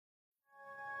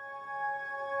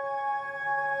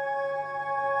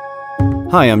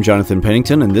Hi, I'm Jonathan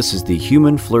Pennington, and this is the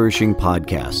Human Flourishing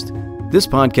Podcast. This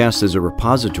podcast is a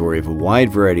repository of a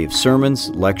wide variety of sermons,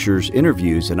 lectures,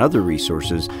 interviews, and other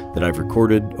resources that I've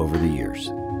recorded over the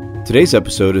years. Today's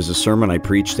episode is a sermon I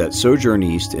preached at Sojourn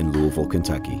East in Louisville,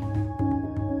 Kentucky.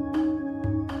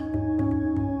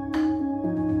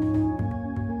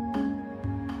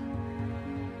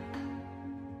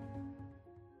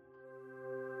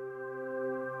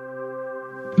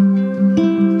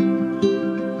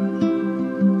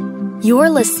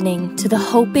 You're listening to the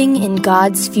Hoping in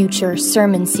God's Future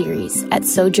sermon series at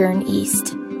Sojourn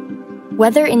East.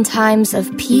 Whether in times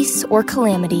of peace or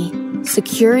calamity,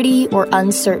 security or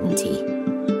uncertainty,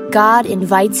 God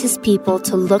invites His people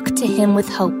to look to Him with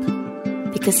hope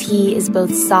because He is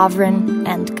both sovereign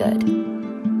and good.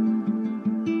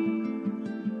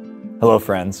 Hello,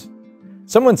 friends.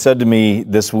 Someone said to me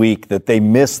this week that they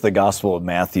miss the Gospel of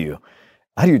Matthew.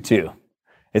 I do too.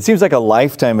 It seems like a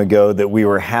lifetime ago that we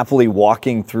were happily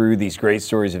walking through these great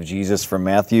stories of Jesus from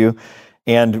Matthew,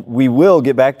 and we will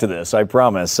get back to this, I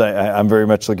promise. I'm very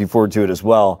much looking forward to it as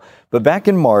well. But back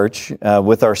in March,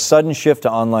 with our sudden shift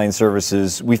to online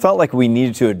services, we felt like we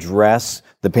needed to address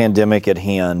the pandemic at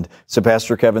hand, so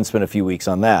Pastor Kevin spent a few weeks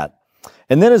on that.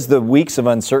 And then as the weeks of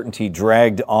uncertainty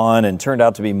dragged on and turned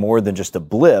out to be more than just a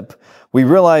blip, we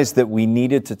realized that we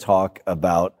needed to talk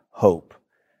about hope.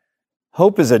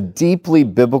 Hope is a deeply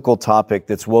biblical topic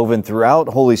that's woven throughout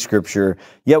Holy Scripture,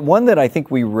 yet one that I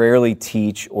think we rarely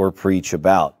teach or preach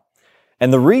about.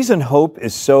 And the reason hope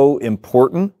is so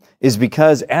important is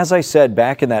because, as I said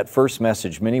back in that first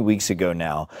message many weeks ago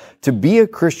now, to be a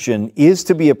Christian is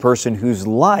to be a person whose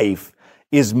life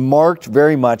is marked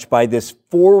very much by this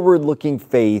forward-looking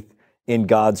faith in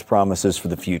God's promises for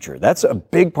the future. That's a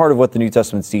big part of what the New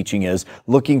Testament's teaching is,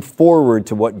 looking forward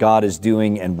to what God is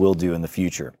doing and will do in the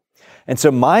future. And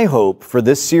so my hope for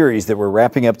this series that we're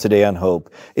wrapping up today on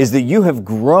hope is that you have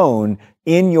grown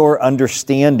in your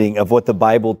understanding of what the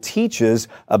Bible teaches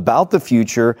about the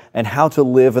future and how to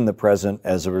live in the present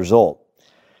as a result.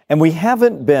 And we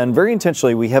haven't been, very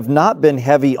intentionally, we have not been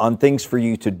heavy on things for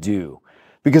you to do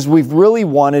because we've really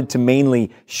wanted to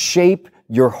mainly shape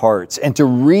your hearts and to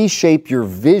reshape your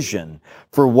vision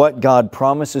for what God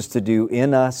promises to do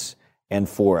in us and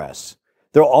for us.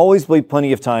 There'll always be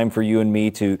plenty of time for you and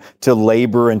me to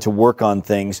labor and to work on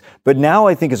things. But now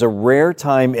I think is a rare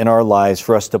time in our lives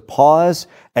for us to pause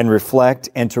and reflect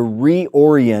and to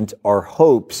reorient our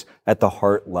hopes at the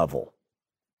heart level.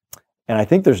 And I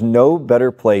think there's no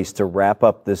better place to wrap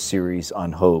up this series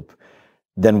on hope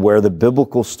than where the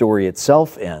biblical story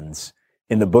itself ends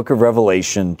in the book of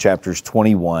Revelation, chapters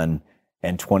 21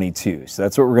 and 22. So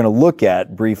that's what we're going to look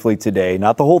at briefly today.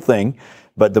 Not the whole thing,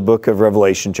 but the book of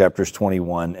Revelation, chapters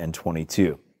 21 and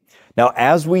 22. Now,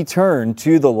 as we turn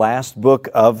to the last book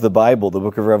of the Bible, the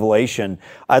book of Revelation,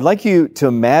 I'd like you to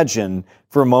imagine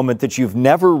for a moment that you've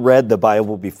never read the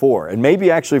Bible before. And maybe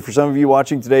actually for some of you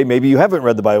watching today, maybe you haven't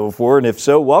read the Bible before, and if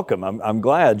so, welcome. I'm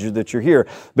glad that you're here.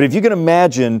 But if you can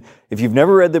imagine, if you've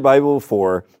never read the Bible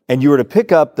before, and you were to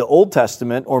pick up the Old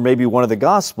Testament or maybe one of the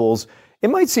Gospels, it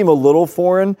might seem a little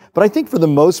foreign, but I think for the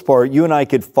most part, you and I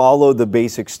could follow the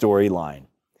basic storyline.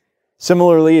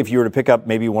 Similarly, if you were to pick up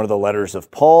maybe one of the letters of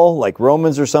Paul, like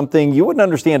Romans or something, you wouldn't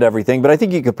understand everything, but I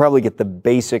think you could probably get the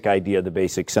basic idea, the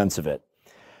basic sense of it.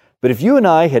 But if you and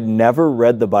I had never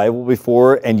read the Bible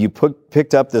before and you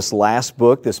picked up this last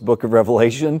book, this book of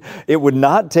Revelation, it would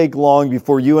not take long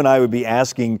before you and I would be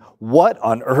asking, what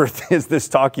on earth is this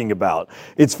talking about?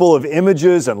 It's full of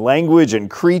images and language and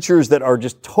creatures that are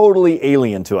just totally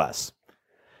alien to us.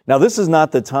 Now, this is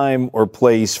not the time or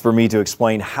place for me to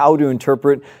explain how to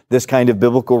interpret this kind of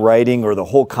biblical writing or the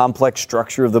whole complex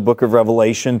structure of the book of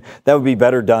Revelation. That would be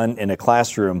better done in a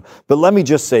classroom. But let me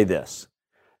just say this.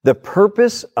 The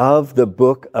purpose of the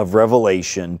book of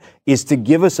Revelation is to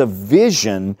give us a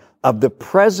vision of the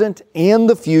present and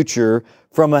the future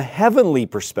from a heavenly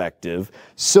perspective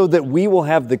so that we will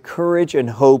have the courage and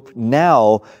hope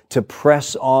now to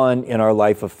press on in our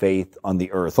life of faith on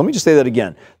the earth. Let me just say that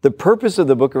again. The purpose of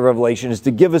the book of Revelation is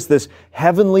to give us this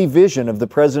heavenly vision of the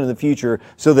present and the future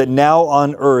so that now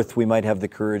on earth we might have the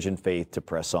courage and faith to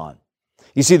press on.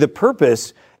 You see, the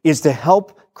purpose is to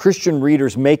help Christian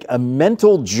readers make a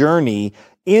mental journey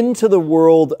into the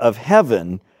world of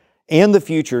heaven and the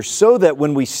future so that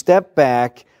when we step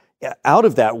back out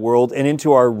of that world and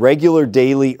into our regular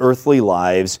daily earthly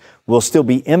lives, we'll still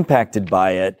be impacted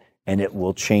by it and it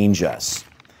will change us.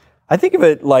 I think of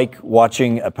it like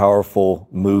watching a powerful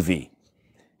movie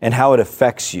and how it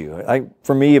affects you.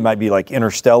 For me, it might be like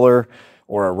Interstellar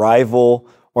or Arrival,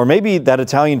 or maybe that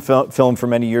Italian film from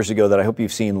many years ago that I hope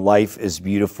you've seen, Life is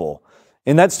Beautiful.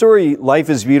 In that story,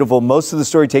 Life is Beautiful, most of the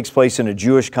story takes place in a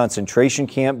Jewish concentration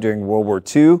camp during World War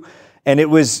II. And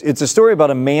it's a story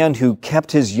about a man who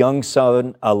kept his young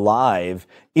son alive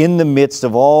in the midst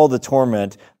of all the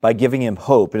torment by giving him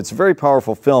hope. And it's a very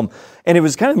powerful film. And it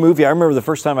was kind of a movie, I remember the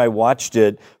first time I watched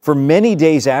it, for many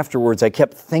days afterwards, I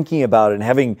kept thinking about it and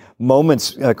having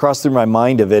moments cross through my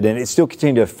mind of it, and it still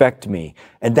continued to affect me.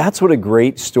 And that's what a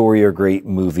great story or great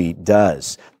movie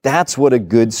does. That's what a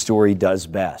good story does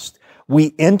best.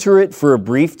 We enter it for a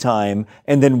brief time,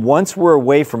 and then once we're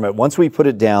away from it, once we put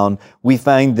it down, we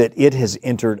find that it has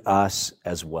entered us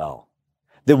as well.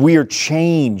 That we are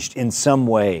changed in some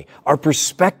way. Our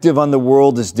perspective on the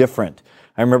world is different.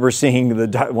 I remember seeing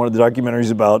one of the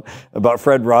documentaries about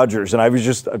Fred Rogers, and I was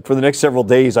just, for the next several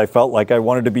days, I felt like I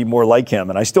wanted to be more like him,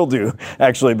 and I still do,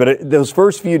 actually. But those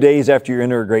first few days after you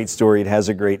enter a great story, it has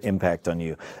a great impact on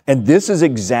you. And this is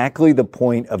exactly the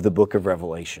point of the book of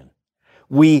Revelation.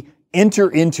 We enter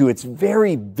into its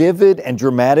very vivid and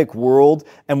dramatic world,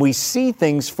 and we see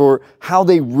things for how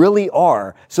they really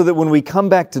are, so that when we come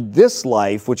back to this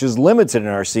life, which is limited in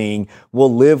our seeing,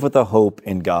 we'll live with a hope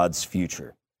in God's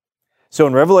future. So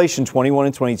in Revelation 21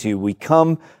 and 22, we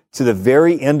come to the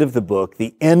very end of the book,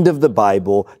 the end of the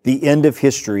Bible, the end of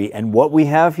history, and what we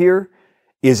have here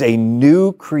is a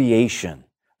new creation.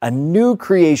 A new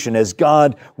creation as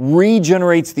God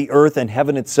regenerates the earth and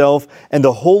heaven itself, and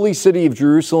the holy city of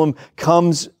Jerusalem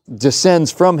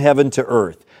descends from heaven to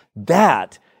earth.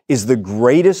 That is the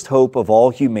greatest hope of all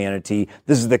humanity.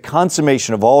 This is the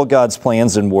consummation of all God's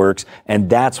plans and works, and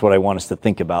that's what I want us to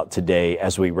think about today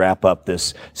as we wrap up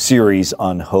this series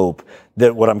on hope,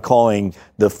 that what I'm calling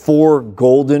the 4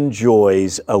 golden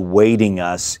joys awaiting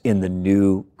us in the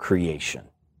new creation.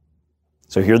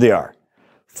 So here they are.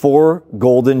 4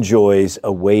 golden joys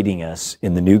awaiting us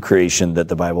in the new creation that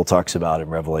the Bible talks about in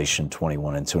Revelation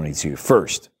 21 and 22.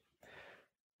 First,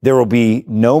 there will be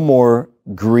no more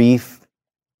grief,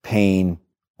 pain,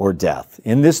 or death.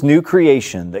 In this new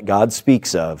creation that God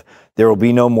speaks of, there will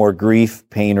be no more grief,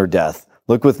 pain, or death.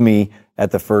 Look with me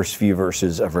at the first few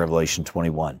verses of Revelation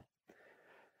 21.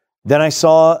 Then I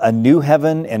saw a new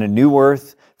heaven and a new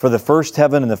earth, for the first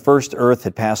heaven and the first earth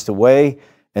had passed away,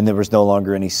 and there was no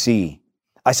longer any sea.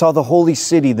 I saw the holy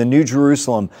city, the New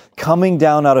Jerusalem, coming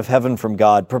down out of heaven from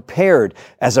God, prepared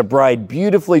as a bride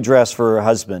beautifully dressed for her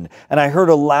husband. And I heard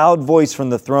a loud voice from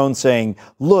the throne saying,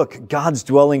 "Look, God's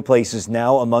dwelling place is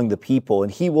now among the people,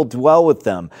 and he will dwell with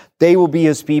them. They will be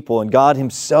his people, and God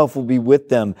himself will be with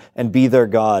them and be their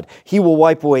God. He will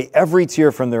wipe away every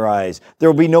tear from their eyes. There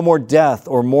will be no more death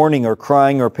or mourning or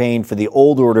crying or pain, for the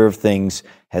old order of things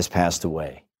has passed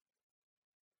away."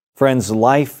 Friends,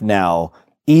 life now,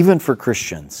 even for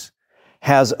Christians,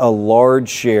 has a large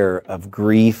share of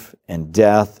grief and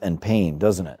death and pain,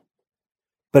 doesn't it?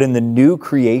 But in the new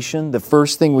creation, the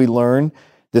first thing we learn,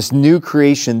 this new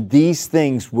creation, these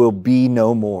things will be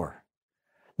no more.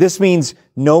 This means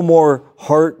no more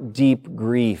heart-deep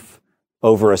grief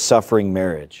over a suffering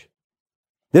marriage.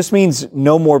 This means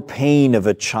no more pain of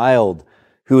a child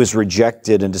who is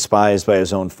rejected and despised by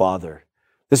his own father.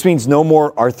 This means no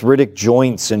more arthritic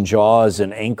joints and jaws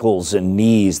and ankles and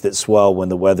knees that swell when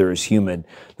the weather is humid.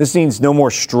 This means no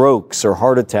more strokes or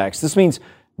heart attacks. This means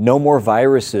no more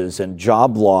viruses and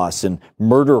job loss and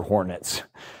murder hornets.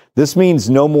 This means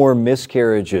no more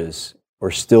miscarriages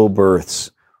or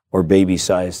stillbirths or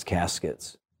baby-sized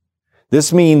caskets.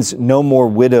 This means no more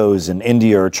widows in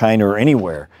India or China or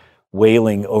anywhere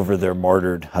wailing over their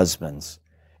martyred husbands.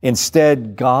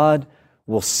 Instead, God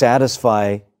will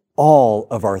satisfy all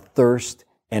of our thirst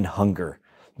and hunger,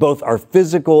 both our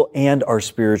physical and our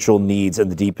spiritual needs in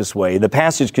the deepest way. The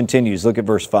passage continues. Look at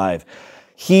verse 5.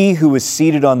 He who was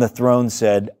seated on the throne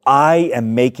said, "I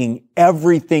am making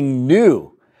everything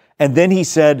new." And then he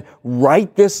said,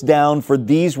 "Write this down, for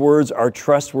these words are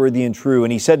trustworthy and true."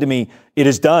 And he said to me, "It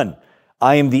is done.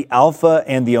 I am the Alpha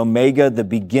and the Omega, the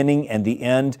beginning and the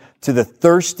end. To the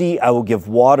thirsty, I will give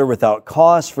water without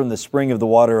cost from the spring of the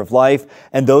water of life.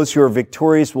 And those who are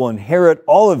victorious will inherit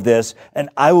all of this, and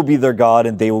I will be their God,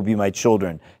 and they will be my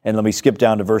children." And let me skip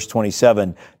down to verse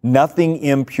 27. "Nothing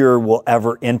impure will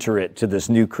ever enter it," to this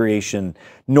new creation,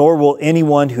 "nor will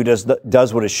anyone who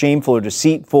does what is shameful or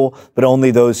deceitful, but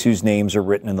only those whose names are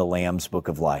written in the Lamb's book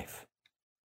of life."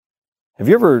 Have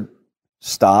you ever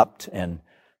stopped and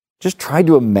just tried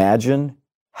to imagine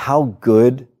how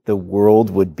good the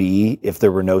world would be if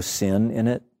there were no sin in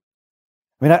it?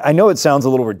 I mean, I know it sounds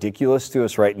a little ridiculous to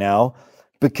us right now,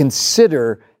 but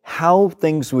consider how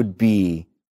things would be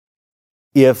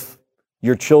if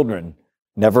your children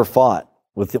never fought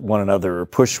with one another or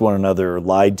pushed one another or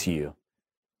lied to you.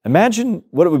 Imagine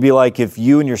what it would be like if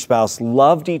you and your spouse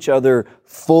loved each other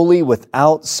fully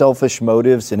without selfish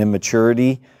motives and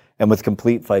immaturity and with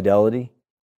complete fidelity.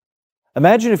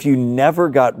 Imagine if you never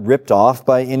got ripped off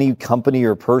by any company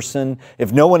or person,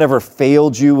 if no one ever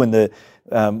failed you when they're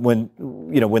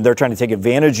trying to take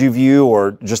advantage of you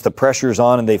or just the pressure's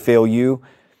on and they fail you.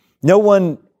 No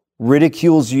one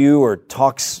ridicules you or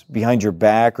talks behind your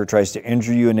back or tries to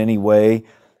injure you in any way.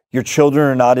 Your children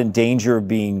are not in danger of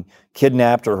being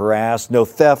kidnapped or harassed. No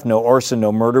theft, no arson,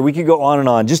 no murder. We could go on and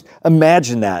on. Just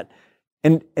imagine that.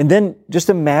 And then just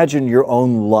imagine your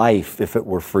own life if it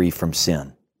were free from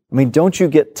sin. I mean, don't you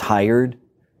get tired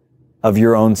of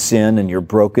your own sin and your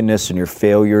brokenness and your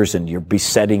failures and your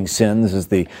besetting sins, as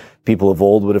the people of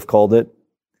old would have called it?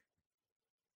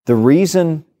 The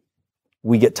reason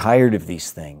we get tired of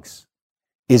these things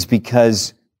is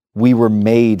because we were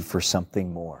made for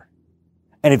something more.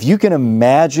 And if you can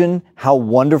imagine how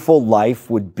wonderful life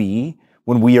would be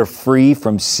when we are free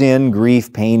from sin,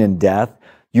 grief, pain, and death,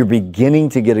 you're beginning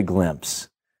to get a glimpse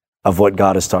of what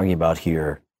God is talking about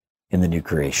here in the new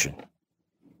creation.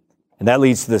 And that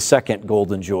leads to the second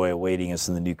golden joy awaiting us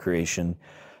in the new creation.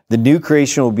 The new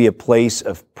creation will be a place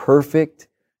of perfect,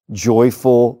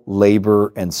 joyful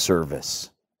labor and service.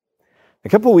 A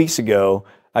couple of weeks ago,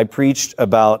 I preached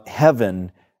about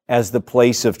heaven as the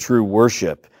place of true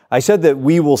worship. I said that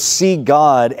we will see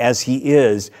God as He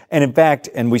is. And in fact,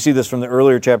 and we see this from the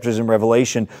earlier chapters in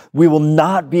Revelation, we will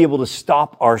not be able to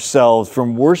stop ourselves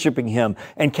from worshiping Him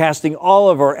and casting all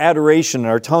of our adoration, and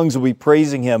our tongues will be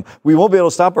praising Him. We won't be able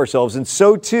to stop ourselves. And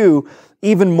so too,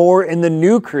 even more in the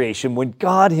new creation, when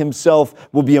God Himself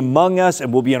will be among us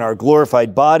and will be in our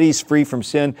glorified bodies, free from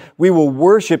sin, we will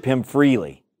worship Him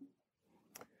freely.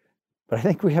 But I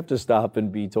think we have to stop and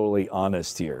be totally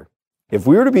honest here. If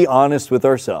we were to be honest with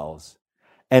ourselves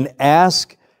and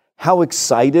ask how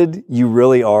excited you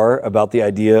really are about the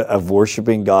idea of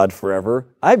worshiping God forever,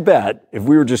 I bet if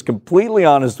we were just completely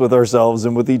honest with ourselves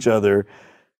and with each other,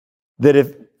 that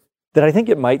I think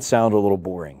it might sound a little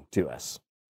boring to us.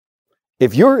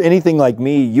 If you're anything like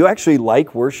me, you actually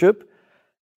like worship,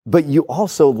 but you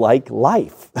also like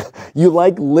life. You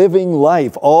like living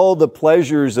life, all the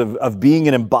pleasures of being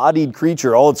an embodied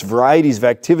creature, all its varieties of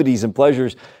activities and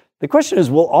pleasures. The question is,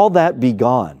 will all that be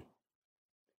gone?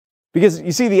 Because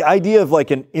you see, the idea of like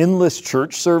an endless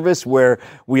church service where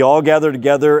we all gather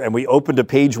together and we open to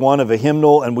page 1 of a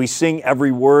hymnal and we sing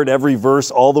every word, every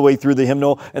verse all the way through the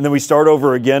hymnal, and then we start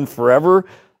over again forever,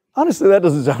 honestly, that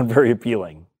doesn't sound very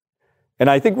appealing. And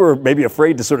I think we're maybe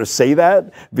afraid to sort of say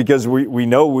that because we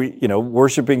know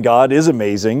worshiping God is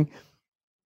amazing.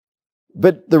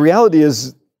 But the reality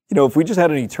is, if we just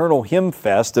had an eternal hymn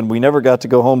fest and we never got to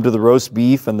go home to the roast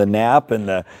beef and the nap and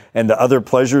the other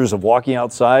pleasures of walking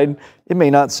outside, it may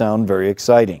not sound very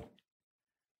exciting.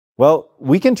 Well,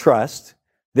 we can trust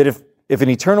that if an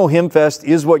eternal hymn fest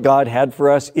is what God had for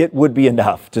us, it would be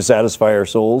enough to satisfy our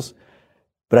souls.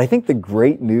 But I think the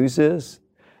great news is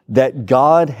that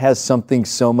God has something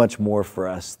so much more for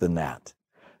us than that.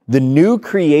 The new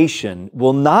creation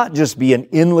will not just be an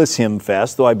endless hymn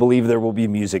fest, though I believe there will be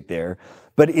music there,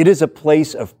 but it is a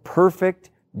place of perfect,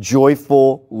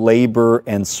 joyful labor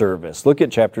and service. Look at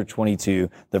chapter 22,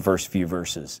 the first few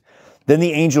verses. Then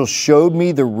the angel showed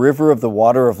me the river of the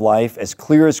water of life, as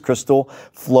clear as crystal,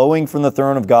 flowing from the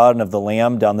throne of God and of the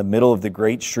Lamb down the middle of the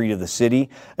great street of the city.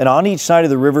 And on each side of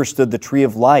the river stood the tree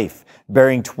of life,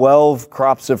 bearing 12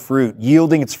 crops of fruit,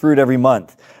 yielding its fruit every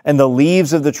month. And the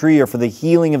leaves of the tree are for the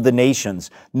healing of the nations.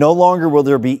 No longer will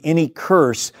there be any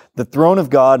curse. The throne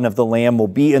of God and of the Lamb will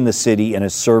be in the city, and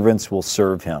His servants will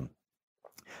serve Him.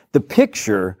 The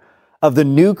picture of the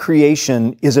new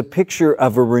creation is a picture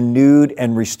of a renewed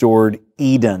and restored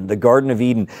Eden, the Garden of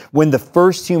Eden, when the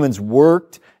first humans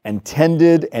worked and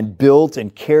tended and built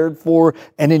and cared for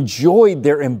and enjoyed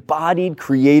their embodied,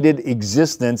 created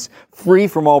existence free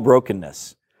from all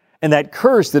brokenness. And that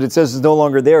curse that it says is no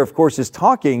longer there, of course, is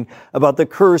talking about the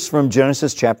curse from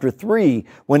Genesis chapter 3,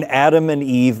 when Adam and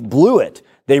Eve blew it.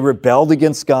 They rebelled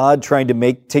against God, trying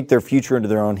to take their future into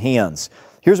their own hands.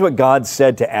 Here's what God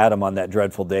said to Adam on that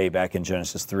dreadful day back in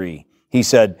Genesis 3. He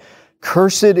said,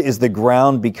 "Cursed is the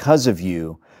ground because of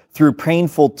you. Through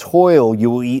painful toil, you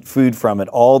will eat food from it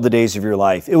all the days of your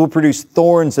life. It will produce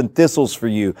thorns and thistles for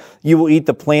you. You will eat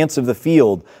the plants of the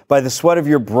field. By the sweat of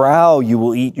your brow, you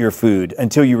will eat your food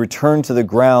until you return to the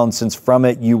ground, since from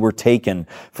it you were taken.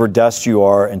 For dust you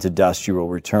are, and to dust you will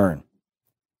return."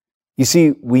 You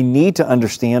see, we need to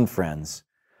understand, friends,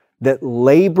 that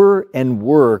labor and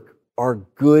work are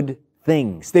good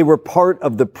things. They were part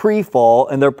of the pre-fall,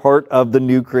 and they're part of the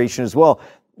new creation as well.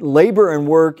 labor and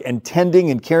work and tending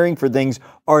and caring for things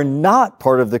are not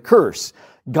part of the curse.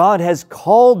 God has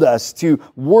called us to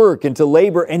work and to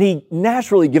labor, and He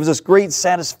naturally gives us great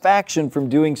satisfaction from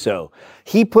doing so.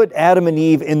 He put Adam and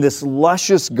Eve in this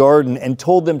luscious garden and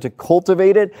told them to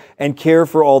cultivate it and care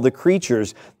for all the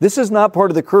creatures. This is not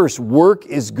part of the curse. Work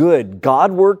is good.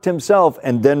 God worked Himself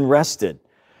and then rested.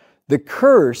 The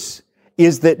curse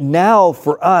is that now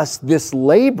for us, this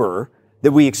labor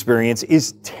that we experience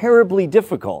is terribly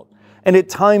difficult and at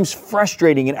times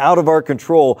frustrating and out of our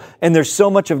control. And there's so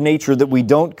much of nature that we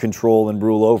don't control and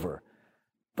rule over.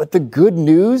 But the good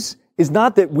news is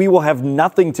not that we will have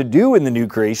nothing to do in the new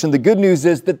creation. The good news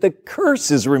is that the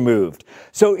curse is removed.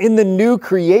 So in the new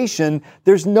creation,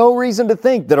 there's no reason to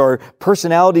think that our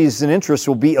personalities and interests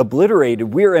will be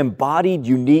obliterated. We're embodied,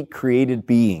 unique, created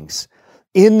beings.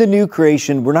 In the new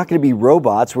creation, we're not going to be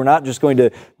robots. We're not just going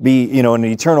to be, an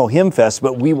eternal hymn fest,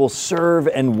 but we will serve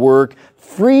and work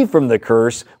free from the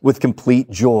curse with complete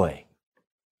joy.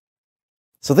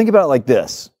 So think about it like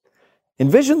this.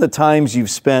 Envision the times you've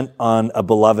spent on a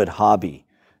beloved hobby,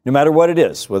 no matter what it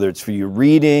is, whether it's for you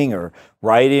reading or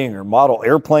writing or model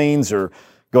airplanes or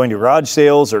going to garage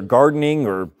sales or gardening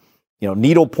or,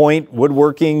 needlepoint,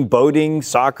 woodworking, boating,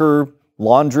 soccer,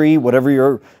 laundry, whatever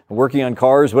you're working on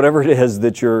cars, whatever it is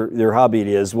that your hobby it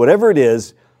is, whatever it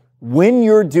is, when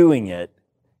you're doing it,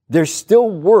 there's still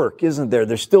work, isn't there?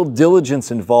 There's still diligence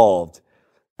involved.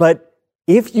 But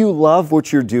if you love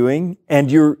what you're doing and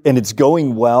it's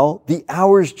going well, the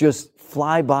hours just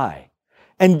fly by.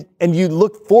 And you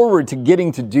look forward to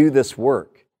getting to do this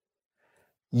work.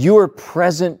 You are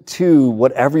present to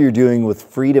whatever you're doing with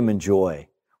freedom and joy.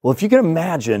 Well, if you can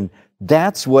imagine,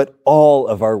 that's what all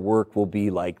of our work will be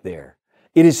like there.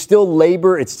 It is still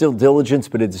labor, it's still diligence,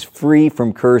 but it's free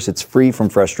from curse, it's free from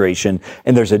frustration,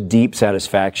 and there's a deep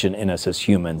satisfaction in us as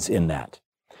humans in that.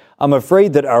 I'm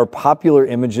afraid that our popular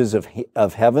images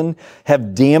of heaven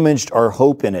have damaged our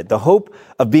hope in it. The hope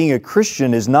of being a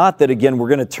Christian is not that, again, we're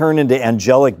going to turn into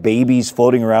angelic babies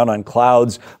floating around on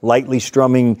clouds, lightly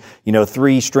strumming,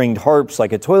 3-stringed harps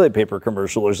like a toilet paper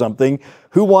commercial or something.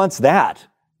 Who wants that?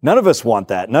 None of us want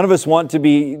that. None of us want to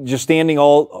be just standing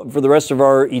all for the rest of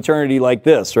our eternity like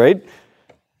this, right?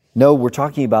 No, we're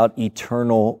talking about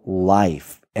eternal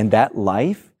life. And that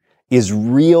life is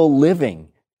real living.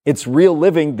 It's real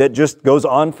living that just goes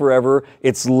on forever.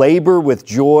 It's labor with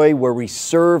joy where we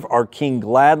serve our King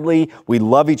gladly. We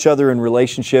love each other in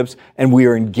relationships, and we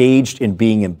are engaged in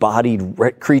being embodied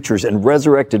creatures and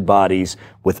resurrected bodies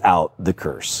without the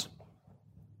curse.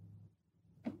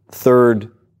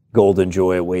 Third, golden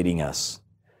joy awaiting us.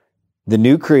 The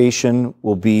new creation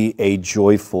will be a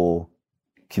joyful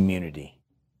community.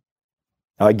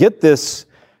 Now, I get this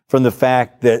from the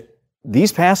fact that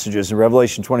these passages in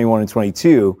Revelation 21 and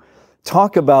 22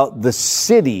 talk about the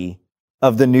city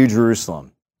of the New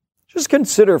Jerusalem. Just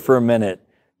consider for a minute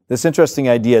this interesting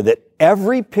idea that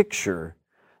every picture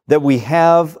that we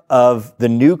have of the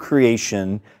new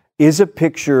creation is a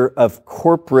picture of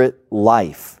corporate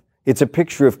life. It's a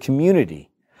picture of community.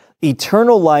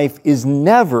 Eternal life is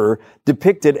never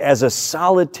depicted as a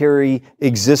solitary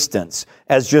existence,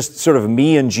 as just sort of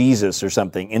me and Jesus or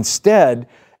something. Instead,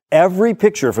 every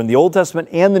picture from the Old Testament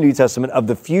and the New Testament of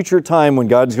the future time when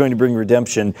God is going to bring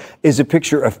redemption is a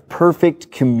picture of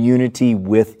perfect community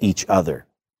with each other.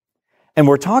 And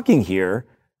we're talking here,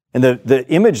 and the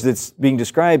image that's being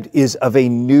described is of a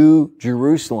new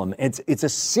Jerusalem. It's a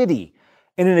city.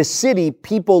 And in a city,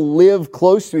 people live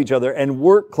close to each other and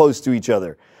work close to each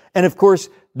other. And of course,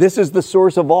 this is the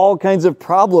source of all kinds of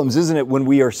problems, isn't it, when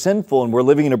we are sinful and we're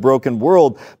living in a broken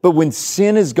world. But when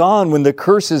sin is gone, when the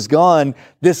curse is gone,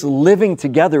 this living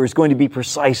together is going to be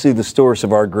precisely the source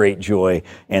of our great joy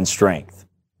and strength.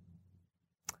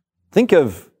 Think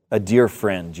of a dear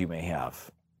friend you may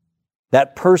have.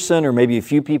 That person, or maybe a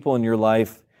few people in your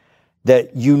life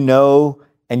that you know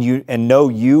and know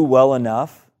you well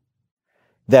enough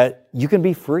that you can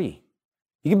be free.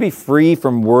 You can be free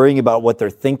from worrying about what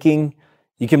they're thinking.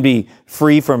 You can be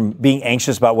free from being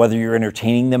anxious about whether you're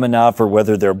entertaining them enough or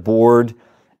whether they're bored.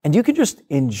 And you can just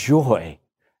enjoy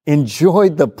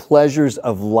the pleasures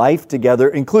of life together,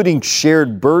 including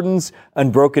shared burdens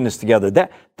and brokenness together.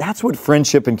 That's what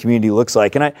friendship and community looks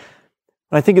like. And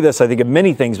when I think of this, I think of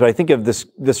many things, but I think of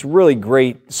this really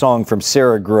great song from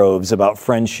Sarah Groves about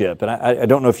friendship. And I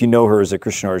don't know if you know her as a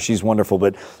Christian artist. She's wonderful,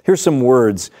 but here's some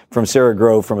words from Sarah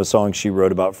Grove from a song she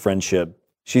wrote about friendship.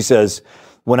 She says,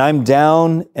 "When I'm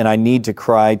down and I need to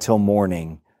cry till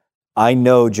morning, I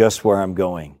know just where I'm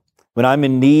going. When I'm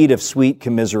in need of sweet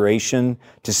commiseration,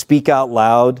 to speak out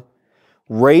loud,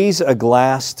 raise a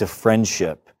glass to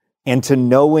friendship and to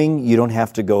knowing you don't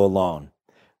have to go alone.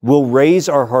 We'll raise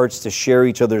our hearts to share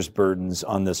each other's burdens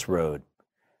on this road.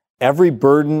 Every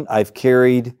burden I've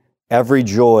carried, every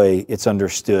joy it's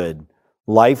understood.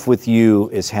 Life with you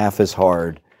is half as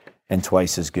hard and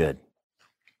twice as good.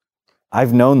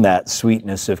 I've known that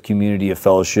sweetness of community of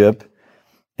fellowship,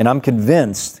 and I'm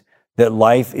convinced that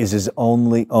life is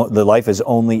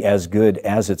only as good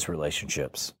as its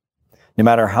relationships. No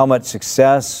matter how much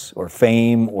success or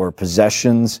fame or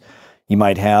possessions you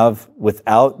might have,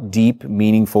 without deep,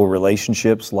 meaningful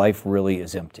relationships, life really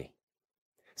is empty.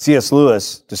 C.S.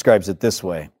 Lewis describes it this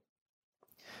way: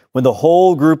 when the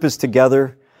whole group is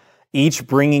together, each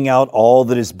bringing out all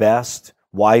that is best,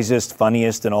 wisest,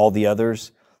 funniest, and all the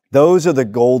others, those are the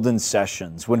golden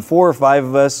sessions. When 4 or 5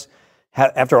 of us,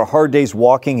 after a hard day's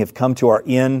walking, have come to our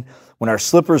inn, when our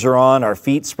slippers are on, our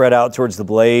feet spread out towards the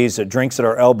blaze, drinks at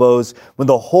our elbows, when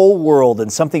the whole world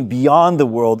and something beyond the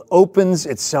world opens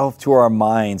itself to our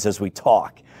minds as we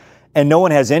talk, and no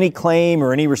one has any claim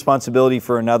or any responsibility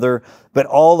for another, but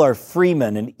all are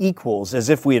freemen and equals, as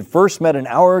if we had first met an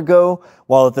hour ago,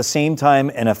 while at the same time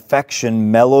an affection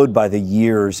mellowed by the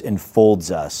years enfolds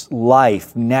us.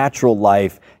 Life, natural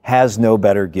life, has no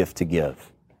better gift to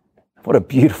give. What a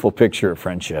beautiful picture of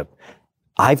friendship.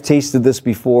 I've tasted this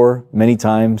before many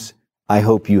times. I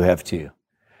hope you have too.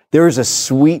 There is a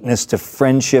sweetness to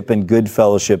friendship and good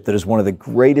fellowship that is one of the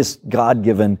greatest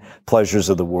God-given pleasures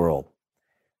of the world.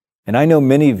 And I know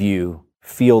many of you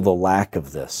feel the lack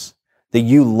of this, that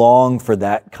you long for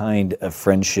that kind of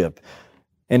friendship.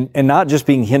 And not just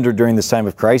being hindered during this time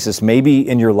of crisis. Maybe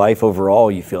in your life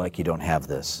overall you feel like you don't have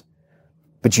this.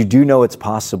 But you do know it's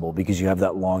possible because you have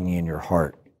that longing in your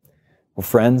heart. Well,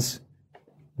 friends,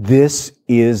 this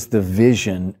is the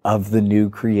vision of the new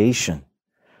creation.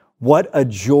 What a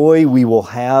joy we will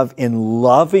have in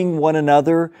loving one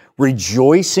another,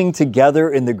 rejoicing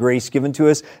together in the grace given to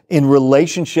us, in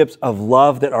relationships of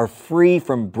love that are free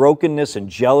from brokenness and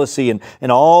jealousy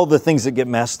and all the things that get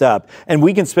messed up. And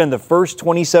we can spend the first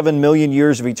 27 million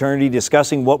years of eternity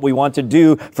discussing what we want to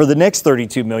do for the next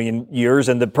 32 million years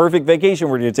and the perfect vacation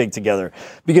we're going to take together.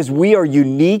 Because we are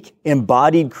unique,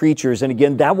 embodied creatures. And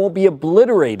again, that won't be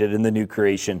obliterated in the new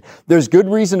creation. There's good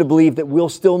reason to believe that we'll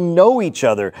still know each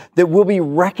other, that we'll be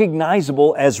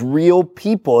recognizable as real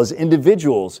people, as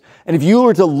individuals. And if you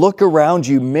were to look around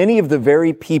you, many of the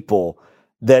very people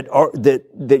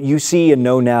that you see and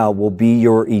know now will be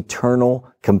your eternal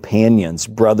companions,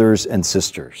 brothers and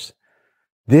sisters.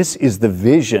 This is the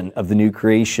vision of the new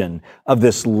creation, of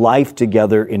this life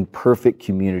together in perfect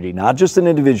community, not just an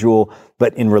individual,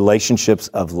 but in relationships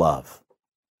of love.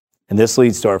 And this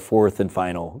leads to our fourth and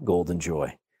final golden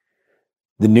joy.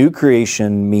 The new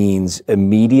creation means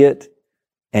immediate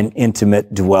and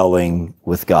intimate dwelling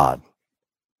with God.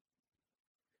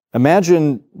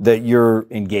 Imagine that you're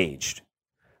engaged,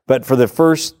 but for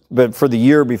the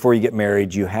year before you get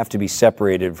married, you have to be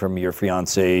separated from your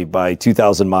fiancé by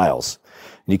 2,000 miles.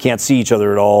 You can't see each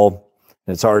other at all.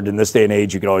 It's hard in this day and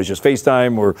age. You can always just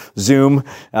FaceTime or Zoom,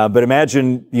 but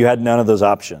imagine you had none of those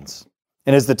options.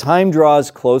 And as the time draws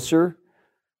closer,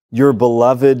 your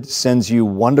beloved sends you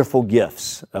wonderful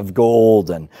gifts of gold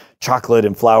and chocolate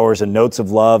and flowers and notes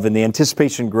of love, and the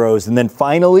anticipation grows. And then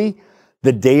finally,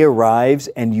 the day arrives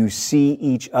and you see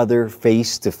each other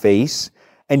face to face,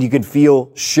 and you can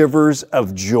feel shivers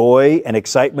of joy and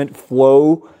excitement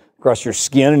flow across your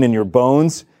skin and in your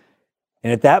bones.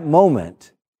 And at that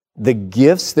moment, the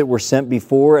gifts that were sent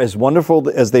before, as wonderful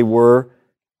as they were,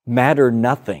 matter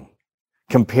nothing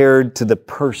compared to the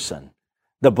person,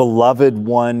 the beloved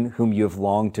one whom you have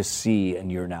longed to see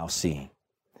and you're now seeing.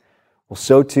 Well,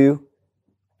 so too,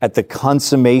 at the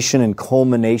consummation and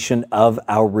culmination of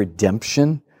our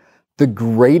redemption, the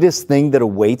greatest thing that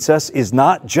awaits us is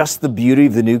not just the beauty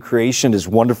of the new creation, as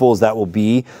wonderful as that will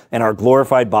be, and our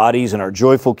glorified bodies and our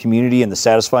joyful community and the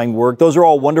satisfying work. Those are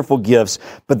all wonderful gifts,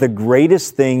 but the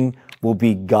greatest thing will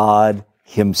be God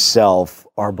Himself,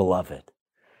 our beloved.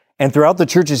 And throughout the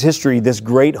church's history, this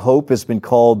great hope has been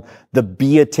called the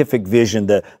beatific vision,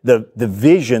 the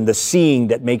vision, the seeing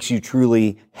that makes you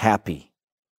truly happy.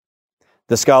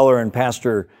 The scholar and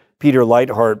pastor Peter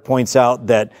Leithart points out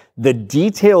that the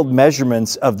detailed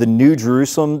measurements of the New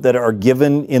Jerusalem that are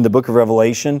given in the book of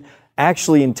Revelation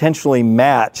actually intentionally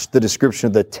match the description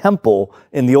of the temple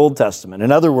in the Old Testament.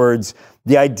 In other words,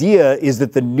 the idea is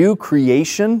that the new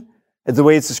creation, the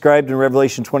way it's described in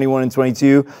Revelation 21 and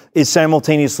 22, is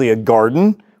simultaneously a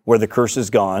garden where the curse is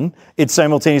gone. It's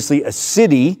simultaneously a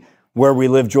city where we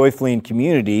live joyfully in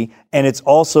community. And it's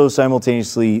also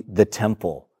simultaneously the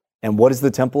temple. And what is the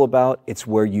temple about? It's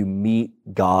where you meet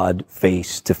God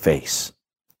face to face,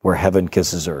 where heaven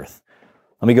kisses earth.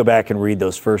 Let me go back and read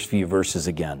those first few verses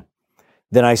again.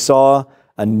 Then I saw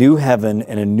a new heaven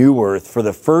and a new earth, for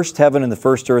the first heaven and the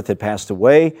first earth had passed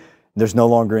away, and there's no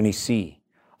longer any sea.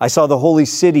 I saw the holy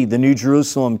city, the New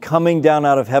Jerusalem, coming down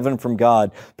out of heaven from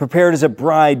God, prepared as a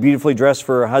bride beautifully dressed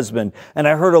for her husband. And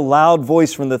I heard a loud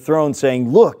voice from the throne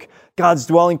saying, "Look, God's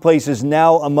dwelling place is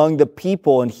now among the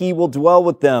people, and he will dwell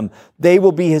with them. They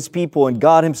will be his people, and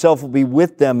God himself will be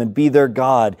with them and be their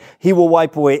God. He will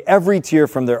wipe away every tear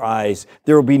from their eyes.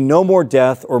 There will be no more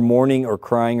death or mourning or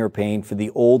crying or pain, for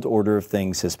the old order of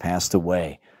things has passed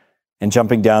away." And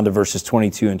jumping down to verses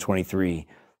 22 and 23,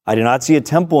 I do not see a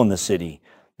temple in the city,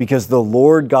 because the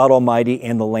Lord God Almighty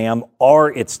and the Lamb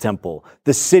are its temple.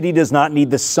 The city does not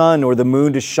need the sun or the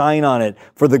moon to shine on it,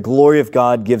 for the glory of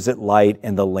God gives it light,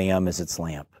 and the Lamb is its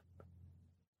lamp.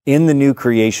 In the new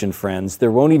creation, friends,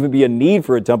 there won't even be a need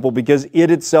for a temple, because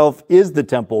it itself is the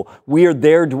temple. We are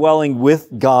there dwelling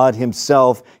with God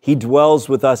himself. He dwells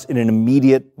with us in an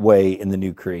immediate way in the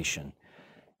new creation.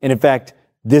 And in fact,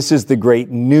 this is the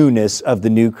great newness of the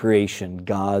new creation,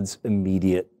 God's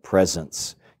immediate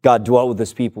presence. God dwelt with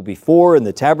his people before in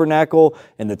the tabernacle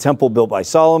and the temple built by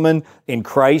Solomon. In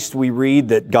Christ, we read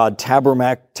that God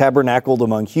tabernacled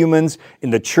among humans.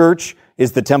 In the church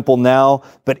is the temple now,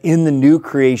 but in the new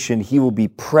creation, he will be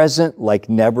present like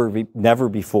never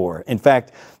before. In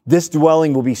fact, this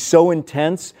dwelling will be so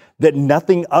intense that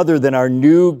nothing other than our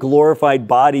new glorified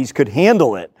bodies could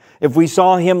handle it. If we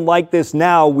saw him like this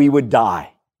now, we would die.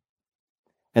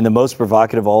 And the most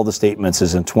provocative of all the statements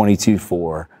is in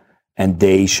 22:4. And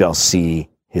they shall see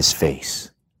his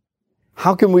face.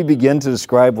 How can we begin to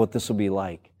describe what this will be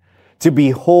like? To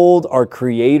behold our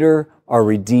Creator, our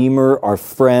Redeemer, our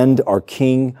friend, our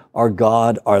King, our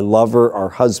God, our lover, our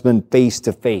husband, face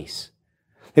to face.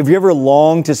 Have you ever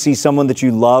longed to see someone that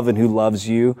you love and who loves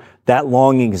you? That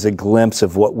longing is a glimpse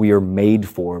of what we are made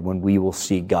for when we will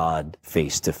see God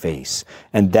face to face.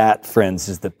 And that, friends,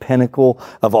 is the pinnacle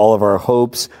of all of our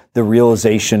hopes, the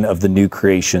realization of the new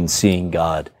creation, seeing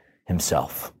God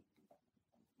himself.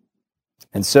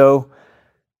 And so,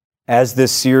 as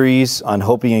this series on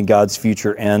hoping in God's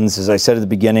future ends, as I said at the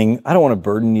beginning, I don't want to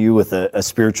burden you with a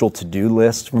spiritual to-do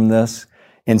list from this.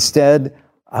 Instead,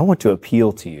 I want to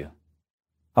appeal to you.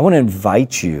 I want to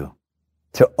invite you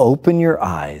to open your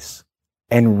eyes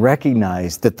and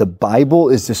recognize that the Bible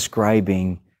is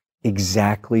describing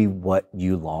exactly what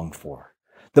you long for.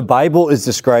 The Bible is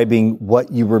describing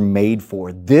what you were made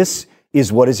for. This is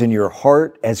what is in your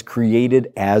heart as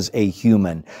created as a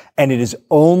human. And it is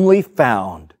only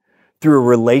found through a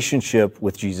relationship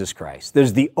with Jesus Christ.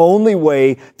 There's the only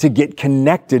way to get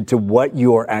connected to what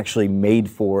you are actually made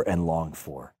for and long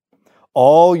for.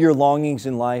 All your longings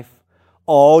in life,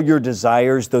 all your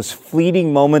desires, those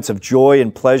fleeting moments of joy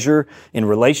and pleasure in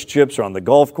relationships or on the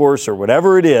golf course or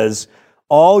whatever it is,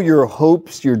 all your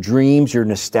hopes, your dreams, your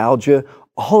nostalgia,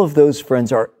 all of those,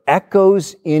 friends, are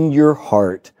echoes in your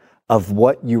heart of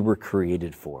what you were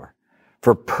created for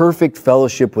perfect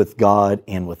fellowship with God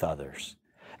and with others.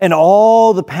 And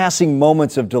all the passing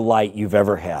moments of delight you've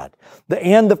ever had,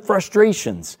 and the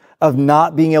frustrations of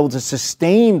not being able to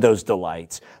sustain those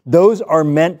delights, those are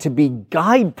meant to be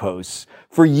guideposts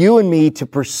for you and me to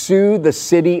pursue the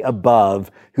city above,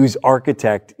 whose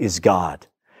architect is God.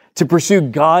 To pursue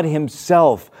God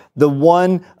himself, the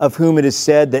one of whom it is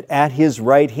said that at his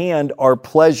right hand are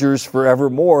pleasures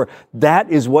forevermore.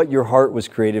 That is what your heart was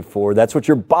created for. That's what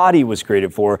your body was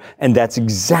created for. And that's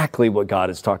exactly what God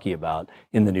is talking about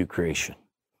in the new creation.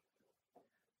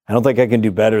 I don't think I can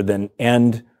do better than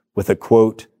end with a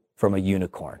quote from a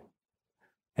unicorn.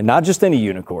 And not just any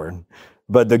unicorn,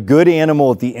 but the good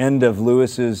animal at the end of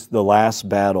Lewis's The Last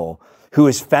Battle, who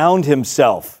has found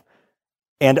himself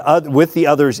and with the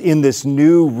others in this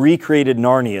new recreated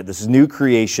Narnia, this new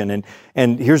creation.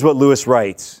 And here's what Lewis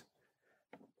writes.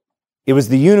 It was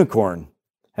the unicorn,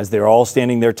 as they're all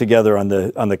standing there together on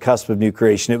the cusp of new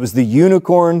creation. It was the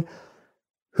unicorn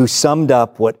who summed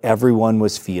up what everyone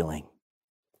was feeling.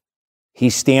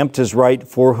 He stamped his right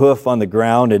forehoof on the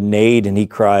ground and neighed, and he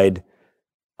cried,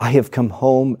 "I have come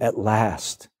home at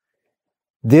last.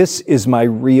 This is my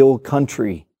real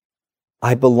country.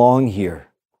 I belong here.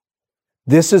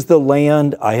 This is the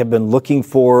land I have been looking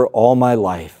for all my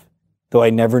life, though I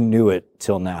never knew it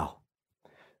till now."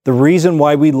 The reason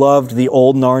why we loved the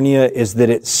old Narnia is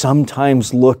that it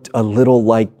sometimes looked a little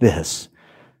like this.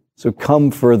 So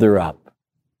come further up,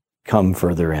 come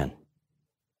further in.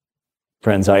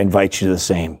 Friends, I invite you to the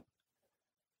same.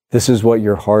 This is what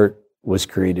your heart was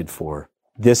created for.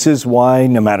 This is why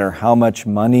no matter how much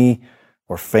money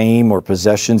or fame or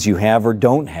possessions you have or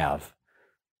don't have,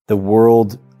 the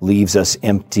world leaves us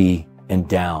empty and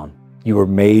down. You were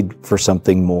made for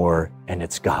something more, and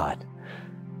it's God.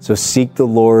 So seek the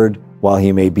Lord while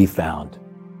he may be found.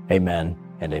 Amen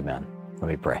and amen. Let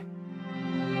me pray.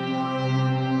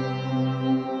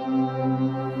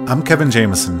 I'm Kevin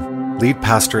Jameson, lead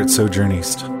pastor at Sojourn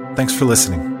East. Thanks for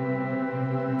listening.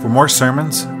 For more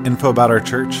sermons, info about our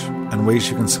church, and ways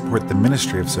you can support the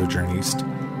ministry of Sojourn East,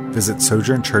 visit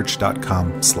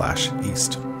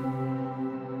sojournchurch.com/east.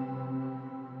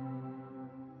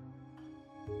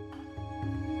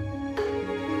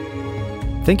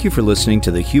 Thank you for listening to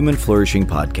the Human Flourishing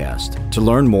Podcast. To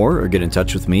learn more or get in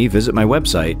touch with me, visit my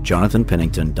website,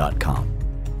 jonathanpennington.com.